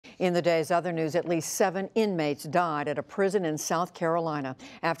In the day's other news, at least 7 inmates died at a prison in South Carolina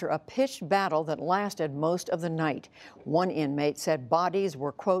after a pitched battle that lasted most of the night. One inmate said bodies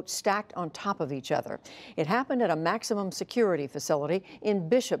were, quote, stacked on top of each other. It happened at a maximum security facility in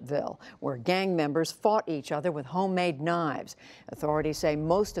Bishopville, where gang members fought each other with homemade knives. Authorities say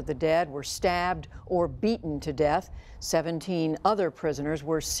most of the dead were stabbed or beaten to death. 17 other prisoners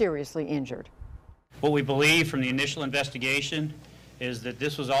were seriously injured. What we believe from the initial investigation is that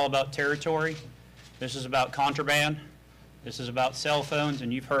this was all about territory. This is about contraband. This is about cell phones,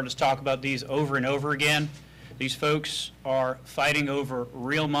 and you've heard us talk about these over and over again. These folks are fighting over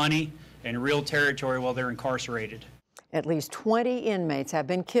real money and real territory while they're incarcerated. At least 20 inmates have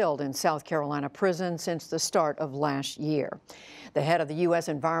been killed in South Carolina prison since the start of last year. The head of the U.S.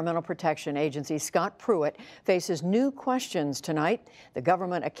 Environmental Protection Agency, Scott Pruitt, faces new questions tonight. The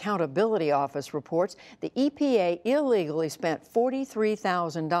Government Accountability Office reports the EPA illegally spent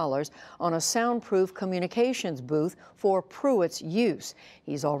 $43,000 on a soundproof communications booth for Pruitt's use.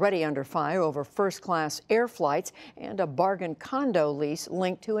 He's already under fire over first-class air flights and a bargain condo lease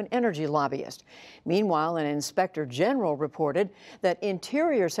linked to an energy lobbyist. Meanwhile, an inspector general reported that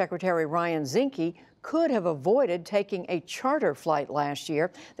Interior Secretary Ryan Zinke could have avoided taking a charter flight last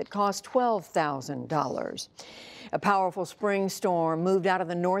year that cost $12,000. A powerful spring storm moved out of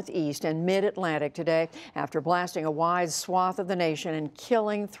the northeast and mid-Atlantic today after blasting a wide swath of the nation and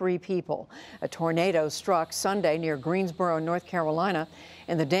killing 3 people. A tornado struck Sunday near Greensboro, North Carolina,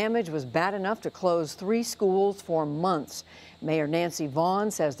 and the damage was bad enough to close 3 schools for months. Mayor Nancy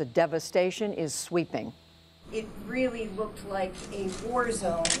Vaughn says the devastation is sweeping. It really looked like a war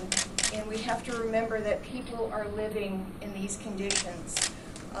zone, and we have to remember that people are living in these conditions.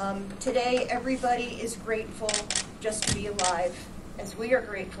 Today, everybody is grateful just to be alive, as we are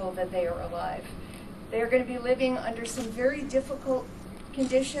grateful that they are alive. They are going to be living under some very difficult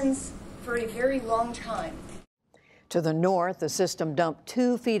conditions for a very long time. To the north, the system dumped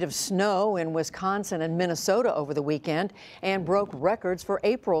 2 feet of snow in Wisconsin and Minnesota over the weekend and broke records for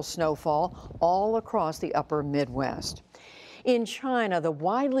April snowfall all across the upper Midwest. In China, the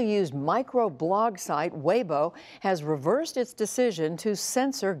widely used micro-blog site Weibo has reversed its decision to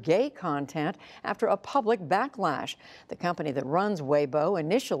censor gay content after a public backlash. The company that runs Weibo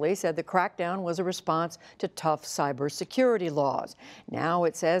initially said the crackdown was a response to tough cybersecurity laws. Now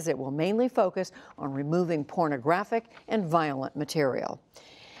it says it will mainly focus on removing pornographic and violent material.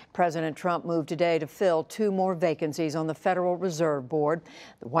 President Trump moved today to fill 2 more vacancies on the Federal Reserve Board.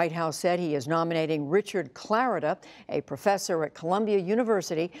 The White House said he is nominating Richard Clarida, a professor at Columbia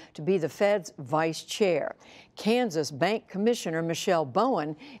University, to be the Fed's vice chair. Kansas Bank Commissioner Michelle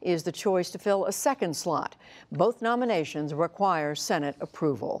Bowen is the choice to fill a 2nd slot. Both nominations require Senate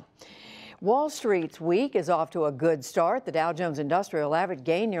approval. Wall Street's week is off to a good start. The Dow Jones Industrial Average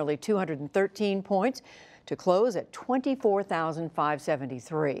gained nearly 213 points to close at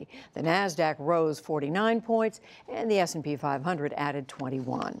 24,573. The Nasdaq rose 49 points, and the S&P 500 added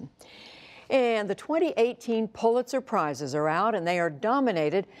 21. And the 2018 Pulitzer Prizes are out, and they are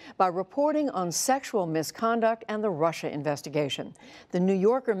dominated by reporting on sexual misconduct and the Russia investigation. The New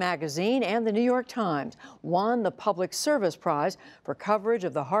Yorker magazine and the New York Times won the Public Service Prize for coverage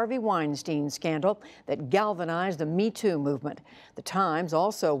of the Harvey Weinstein scandal that galvanized the Me Too movement. The Times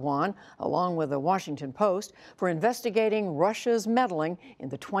also won, along with the Washington Post, for investigating Russia's meddling in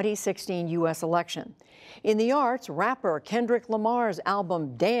the 2016 U.S. election. In the arts, rapper Kendrick Lamar's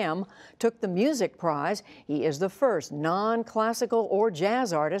album Damn took the Music Prize. He is the first non-classical or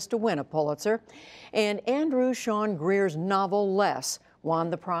jazz artist to win a Pulitzer. And Andrew Sean Greer's novel Less won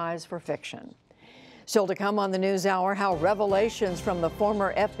the prize for fiction. Still to come on the NewsHour, how revelations from the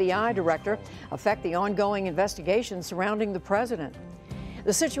former FBI director affect the ongoing investigation surrounding the president.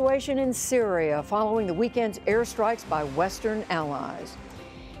 The situation in Syria following the weekend's airstrikes by Western allies.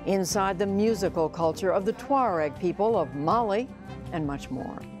 Inside the musical culture of the Tuareg people of Mali, and much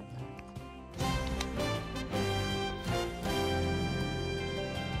more.